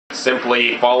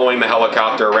Simply following the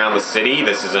helicopter around the city.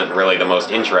 This isn't really the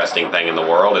most interesting thing in the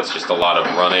world. It's just a lot of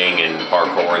running and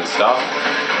parkour and stuff.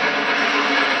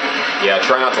 Yeah,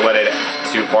 try not to let it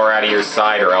too far out of your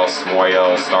sight or else Moya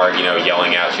will start,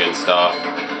 yelling at you and stuff.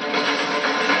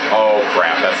 Oh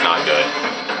crap, that's not good.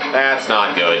 That's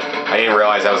not good. I didn't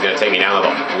realize that was going to take me down to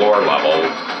the floor level.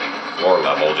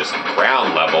 Just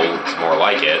ground level. It's more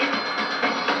like it.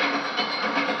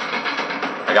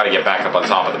 I gotta get back up on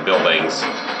top of the buildings.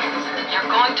 You're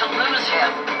going to lose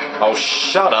him. Oh,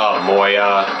 shut up,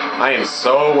 Moya. I am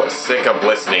so sick of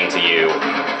listening to you.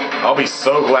 I'll be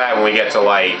so glad when we get to,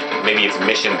 maybe it's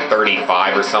mission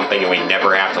 35 or something and we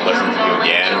never have to listen to you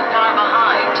again.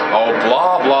 Oh,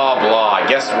 blah, blah, blah.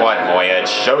 Guess what, Moya? It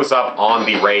shows up on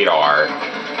the radar.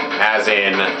 As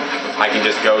in, I can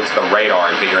just go to the radar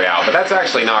and figure it out. But that's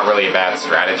actually not really a bad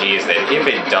strategy, is that if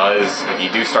you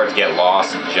do start to get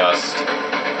lost, just,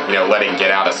 let it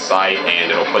get out of sight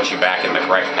and it'll put you back in the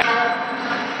correct path.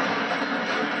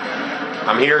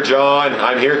 I'm here, John.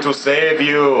 I'm here to save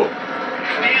you.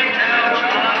 Stand down,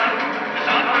 John. This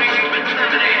operation's been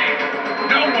terminated.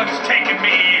 No one's taking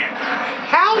me in.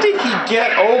 How did he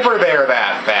get over there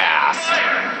that fast?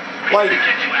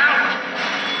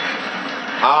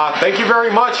 Thank you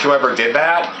very much, whoever did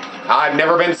that. I've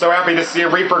never been so happy to see a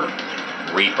Reaper.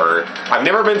 I've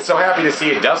never been so happy to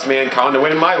see a Dustman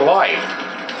conduit in my life.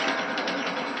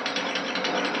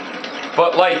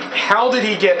 But, how did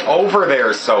he get over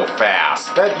there so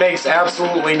fast? That makes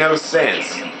absolutely no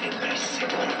sense.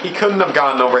 He couldn't have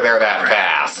gotten over there that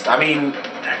fast. I mean,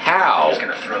 how? He's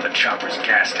gonna throw the chopper's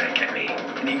gas tank at me.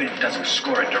 And even if it doesn't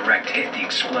score a direct hit, the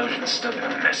explosion's still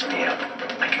gonna mess me up.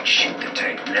 I can shoot the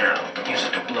tank now, use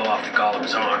it to blow off the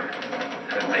golem's arm.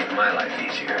 That'd make my life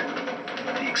easier.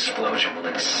 The explosion will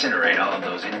incinerate all of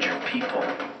those injured people.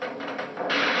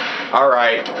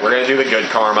 Alright, we're gonna do the good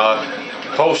karma.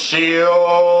 Full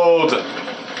shield!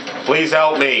 Please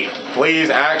help me. Please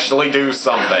actually do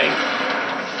something.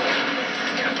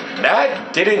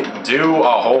 That didn't do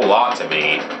a whole lot to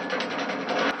me.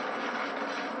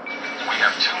 We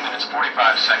have 2 minutes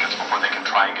 45 seconds before they can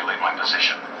triangulate my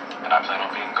position. And I plan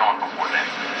on being gone before then.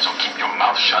 So keep your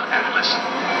mouth shut and listen.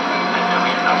 I know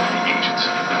enough of the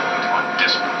agency to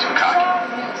undiscipline too cocky.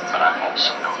 But I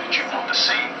also know that you want the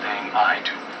same thing I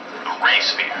do. The ray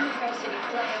sphere.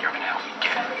 You're gonna help me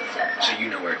get it. So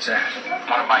you know where it's at?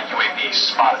 One of my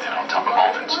UAVs spotted it on top of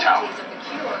Alden's tower.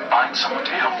 Find someone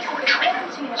to help you retrieve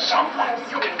it. Someone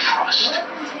you can trust.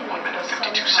 1 minute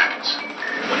 52 seconds.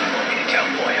 What do you want me to tell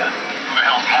Moya? Who the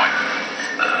hell's Moya?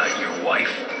 Your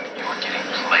wife? You're getting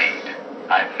played.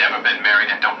 I've never been married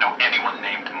and don't know anyone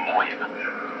named Moya.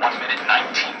 1 minute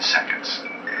 19 seconds.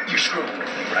 You're screwing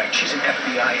with me, right? She's an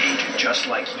FBI agent just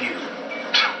like you.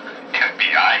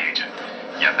 FBI agent?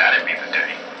 Yeah, that'd be the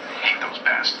day. Hate those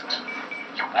bastards.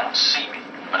 You won't see me,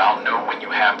 but I'll know when you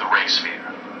have the ray sphere.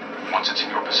 Once it's in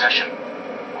your possession,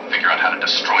 we'll figure out how to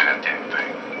destroy that damn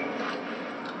thing.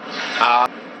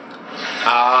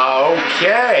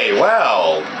 Okay,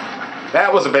 well,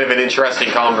 that was a bit of an interesting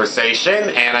conversation,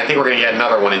 and I think we're going to get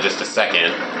another one in just a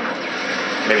second.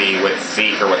 Maybe with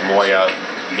Zeke or with Moya.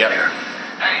 Yep.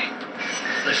 Hey.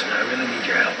 Listen, I really need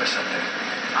your help with something.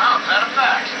 Oh, is that a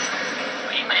fact?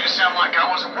 You made it sound like I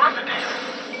wasn't worth a damn.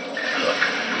 Look,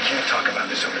 we can't talk about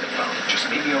this over the phone. Just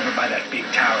meet me over by that big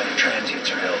tower the transients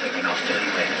are building, and I'll fill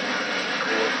you in.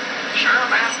 Cool? Sure,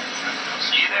 man.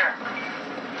 See you there.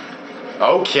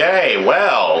 Okay,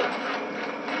 well,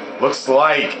 looks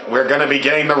like we're going to be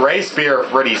getting the ray sphere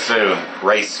pretty soon.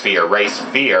 Ray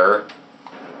sphere.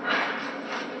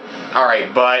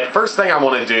 Alright, but first thing I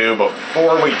want to do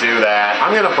before we do that,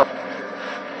 I'm going to...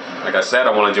 Like I said,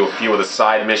 I want to do a few of the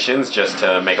side missions just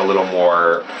to make a little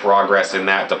more progress in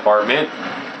that department.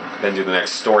 Then do the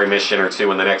next story mission or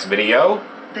two in the next video.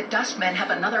 The Dustmen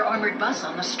have another armored bus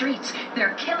on the streets.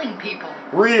 They're killing people.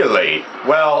 Really?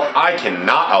 Well, I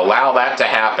cannot allow that to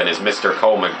happen as Mr.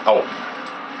 Coleman... Oh.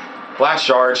 Blast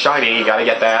shard, shiny, gotta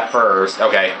get that first.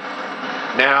 Okay.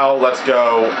 Now, let's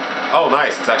go... Oh,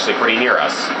 nice, it's actually pretty near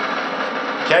us.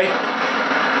 Okay.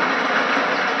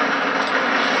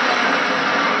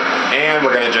 And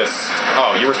we're gonna just...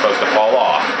 Oh, you were supposed to fall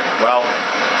off. Well,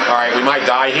 alright, we might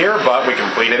die here, but we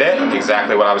completed it.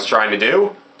 Exactly what I was trying to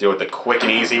do. Do it the quick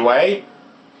and easy way.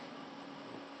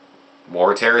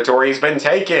 More territory's been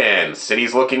taken.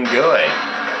 City's looking good.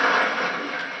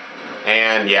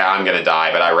 And yeah, I'm gonna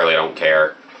die, but I really don't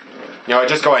care. You know what,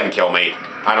 just go ahead and kill me.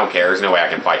 I don't care, there's no way I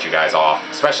can fight you guys off.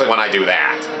 Especially when I do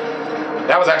that.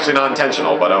 That was actually not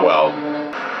intentional, but oh well.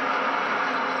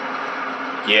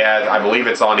 Yeah, I believe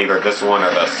it's on either this one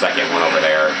or the second one over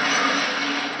there.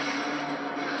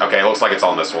 Okay, looks like it's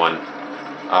on this one.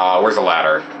 Where's the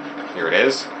ladder? Here it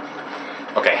is.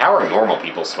 Okay, how are normal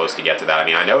people supposed to get to that? I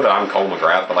mean, I know that I'm Cole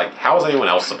McGrath, but, like, how is anyone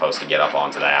else supposed to get up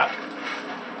onto that?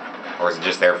 Or is it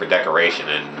just there for decoration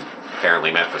and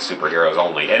apparently meant for superheroes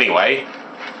only? Anyway,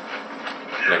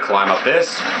 I'm gonna climb up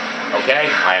this. Okay,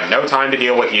 I have no time to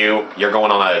deal with you. You're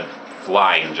going on a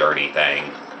flying journey thing.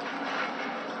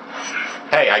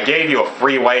 Hey, I gave you a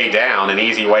free way down, an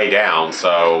easy way down,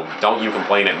 so don't you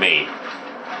complain at me.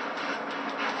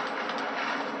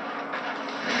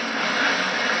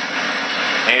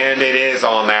 And it is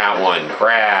on that one.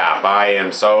 Crap, I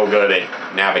am so good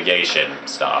at navigation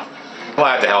stuff.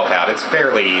 Glad to help out. It's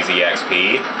fairly easy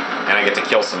XP, and I get to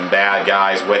kill some bad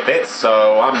guys with it,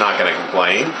 so I'm not going to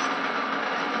complain.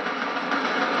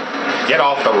 Get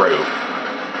off the roof.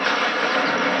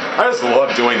 I just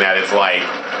love doing that. It's like,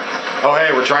 oh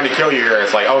hey, we're trying to kill you here.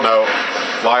 It's like, oh no,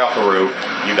 fly off the roof,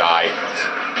 you die.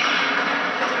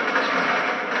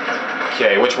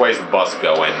 Okay, which way's the bus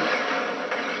going?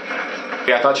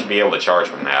 Yeah, I thought you'd be able to charge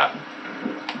from that.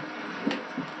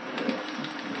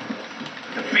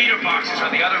 The feeder boxes are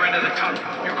the other end of the tunnel.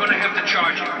 You're gonna have to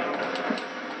charge it.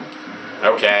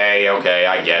 Okay,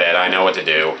 I get it. I know what to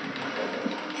do.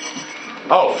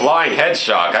 Oh, flying head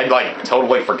shock. I, like,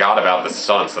 totally forgot about the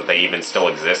stunts, that they even still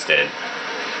existed.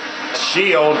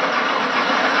 Shield.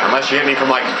 Unless you hit me from,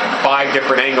 like, 5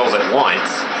 different angles at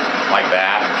once. Like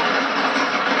that.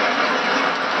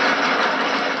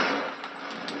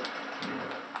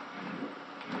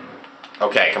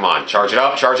 Okay, come on. Charge it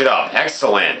up, charge it up.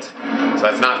 Excellent. So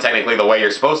that's not technically the way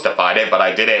you're supposed to fight it, but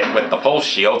I did it with the pulse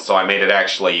shield, so I made it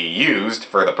actually used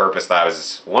for the purpose that I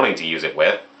was wanting to use it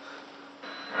with.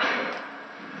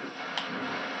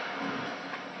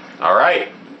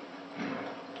 Alright.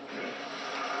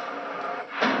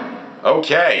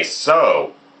 Okay,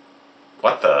 so...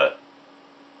 What the...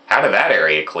 How did that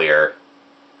area clear?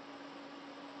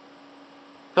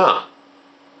 Huh.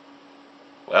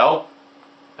 Well...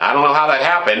 I don't know how that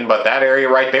happened, but that area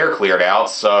right there cleared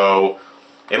out, so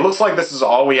it looks like this is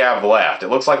all we have left. It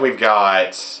looks like we've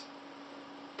got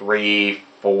 3,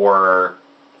 4,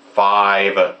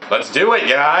 5. Let's do it,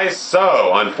 guys.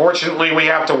 So, unfortunately, we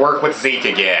have to work with Zeke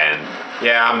again.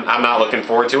 Yeah, I'm not looking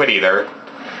forward to it either.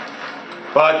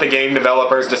 But the game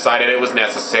developers decided it was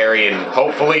necessary, and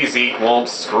hopefully Zeke won't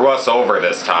screw us over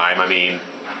this time. I mean...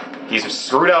 He's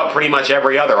screwed up pretty much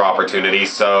every other opportunity,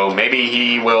 so maybe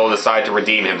he will decide to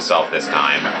redeem himself this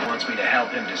time. He wants me to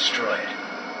help him destroy it.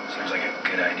 Seems like a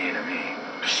good idea to me.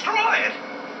 Destroy it?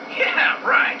 Yeah,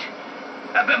 right.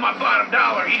 I bet my bottom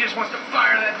dollar he just wants to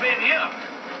fire that baby up.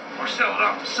 Or sell it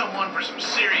off to someone for some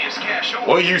serious cash over.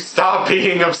 Will you stop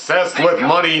being obsessed with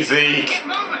money, Zeke? Get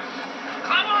moving.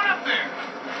 Climb on up there.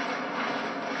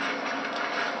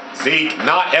 Zeke,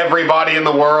 not everybody in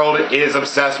the world is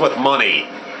obsessed with money.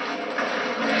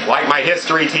 Like my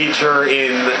history teacher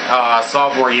in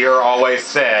sophomore year always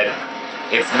said,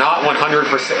 it's not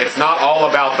 100%, it's not all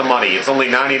about the money. It's only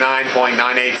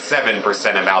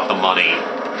 99.987% about the money.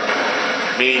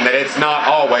 Meaning that it's not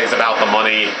always about the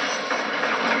money.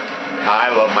 I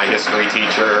love my history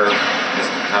teacher.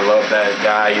 I love that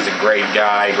guy. He's a great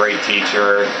guy, great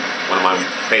teacher. One of my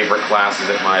favorite classes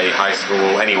at my high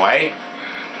school. Anyway.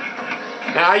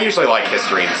 Now, I usually like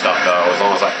history and stuff, though, as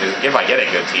long as if I get a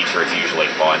good teacher, it's usually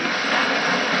fun.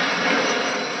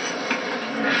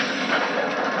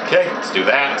 Okay, let's do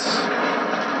that.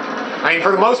 I mean,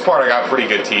 for the most part, I got pretty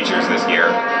good teachers this year.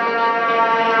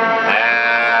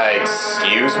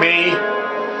 Excuse me?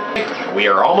 We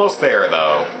are almost there,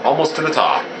 though. Almost to the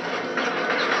top.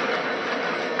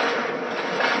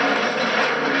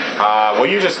 Will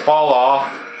you just fall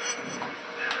off?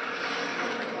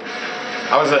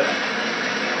 How is it?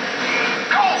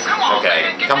 Okay,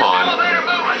 come on.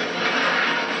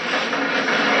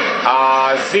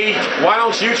 Zeke, why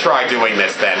don't you try doing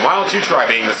this then? Why don't you try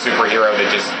being the superhero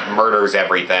that just murders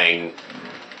everything?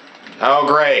 Oh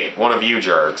great, one of you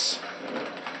jerks.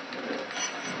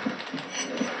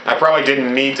 I probably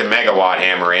didn't need to megawatt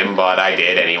hammer him, but I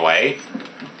did anyway.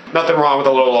 Nothing wrong with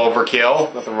a little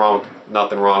overkill.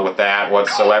 Nothing wrong with that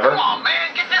whatsoever. Come on,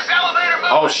 man, get this elevator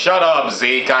moving. Oh, shut up,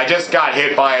 Zeke. I just got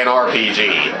hit by an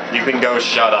RPG. You can go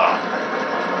shut up.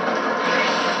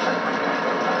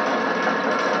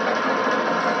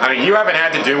 I mean, you haven't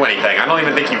had to do anything. I don't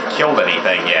even think you've killed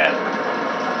anything yet.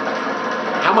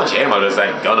 How much ammo does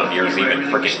that gun of yours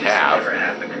even freaking have? Never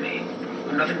happened to me.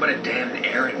 I'm nothing but a damn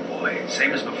errand boy,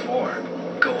 same as before.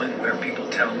 Going where people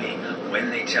tell me, when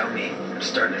they tell me. I'm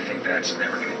starting to think that's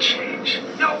never gonna change.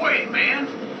 No way, man.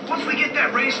 Once we get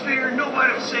that race fair,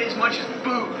 nobody will say as much as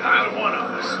boo to either one of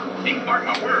us. You can mark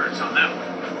my words on that one.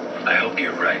 I hope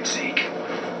you're right, Zeke.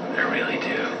 I really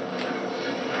do.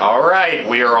 Alright,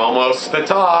 we are almost to the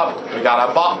top. We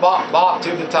gotta bop, bop, bop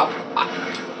to the top.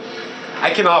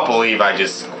 I cannot believe I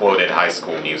just quoted High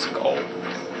School Musical.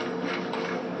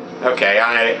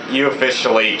 Okay, you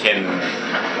officially can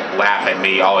laugh at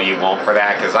me all you want for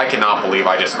that, because I cannot believe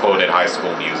I just quoted High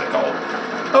School Musical.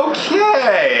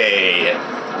 Okay!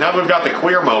 Now that we've got the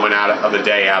queer moment of the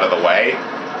day out of the way,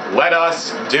 let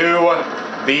us do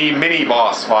the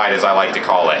mini-boss fight, as I like to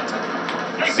call it.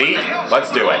 See?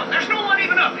 Let's do it. There's no one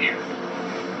even up here.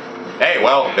 Hey,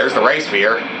 well, there's the race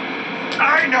sphere.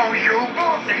 I know you,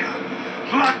 both of you.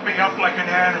 Locked me up like an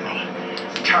animal.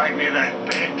 Tied me to that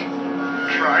bed.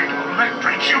 Tried to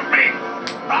electrocute me.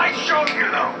 I showed you,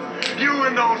 though. You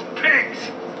and those pigs.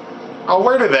 Oh,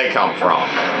 where did they come from?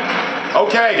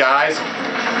 Okay, guys.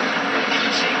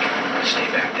 Zeke, stay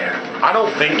back there. I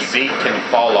don't think Zeke can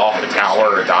fall off the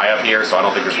tower or die up here, so I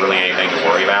don't think there's really anything to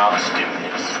worry about. Let's do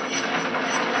this.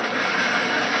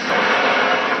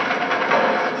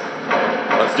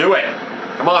 Let's do it.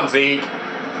 Come on, Zeke.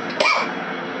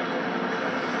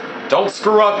 Don't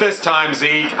screw up this time,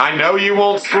 Zeke. I know you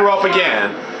won't screw up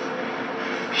again.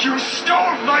 You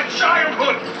stole my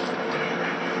childhood.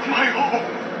 My home.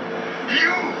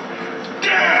 You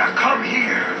dare come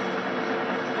here.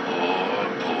 Poor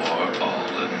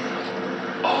Alden.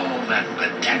 All that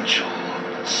potential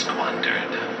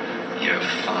squandered. Your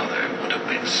father would have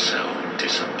been so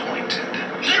disappointed.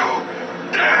 You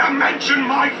dare mention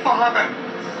my father.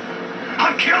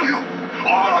 I'll kill you.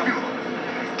 All of you.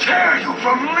 Tear you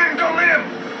from limb to limb.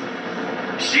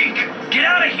 Zeke, get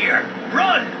out of here!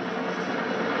 Run!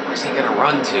 Where's he gonna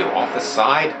run to? Off the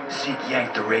side? Zeke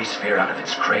yanked the ray sphere out of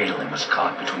its cradle and was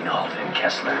caught between Alden and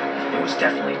Kessler. It was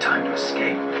definitely time to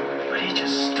escape, but he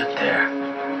just stood there,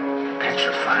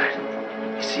 petrified.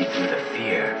 You see, through the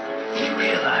fear, he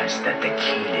realized that the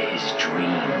key to his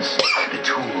dreams, the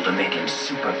tool to make him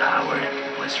superpowered,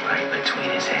 was right between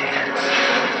his hands.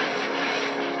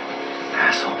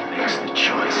 Asshole makes the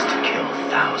choice to kill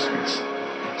thousands,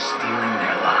 stealing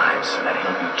their lives so that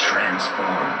he'll be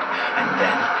transformed, and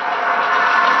then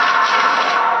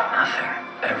nothing.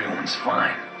 Everyone's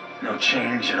fine. No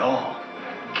change at all.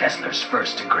 Kessler's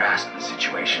first to grasp the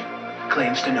situation,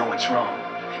 claims to know what's wrong.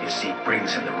 If Zeke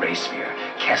brings him the ray sphere,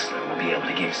 Kessler will be able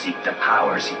to give Zeke the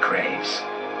powers he craves.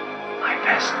 My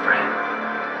best friend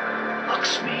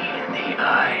looks me in the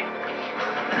eye,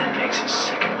 and then makes his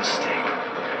second mistake.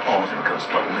 Alden goes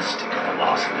ballistic at the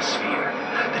loss of the sphere.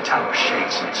 The tower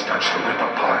shakes and it starts to rip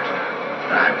apart.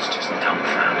 But I was just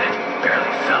dumbfounded,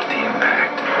 barely felt the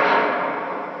impact.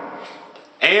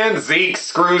 And Zeke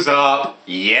screws up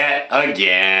yet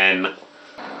again.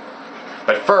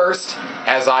 But first,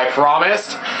 as I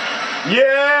promised,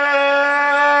 yeah!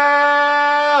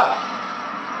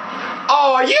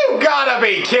 Oh, you gotta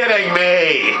be kidding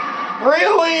me!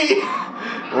 Really?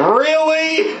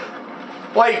 Really?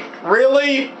 Like,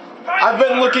 really? I've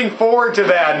been looking forward to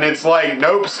that, and it's like,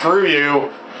 nope, screw you.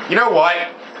 You know what?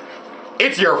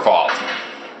 It's your fault.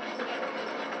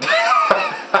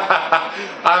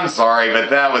 I'm sorry, but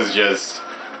that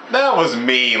was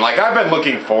mean. Like, I've been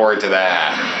looking forward to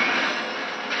that.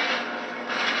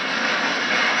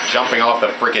 Jumping off the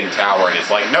freaking tower, and it's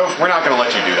like, nope, we're not gonna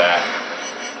let you do that.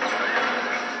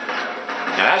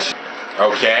 Now that's...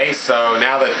 Okay, so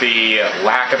now that the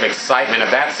lack of excitement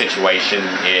of that situation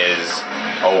is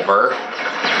over.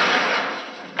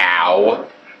 Ow.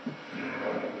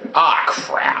 Ah,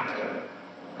 crap.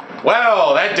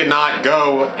 Well, that did not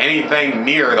go anything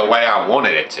near the way I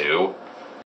wanted it to.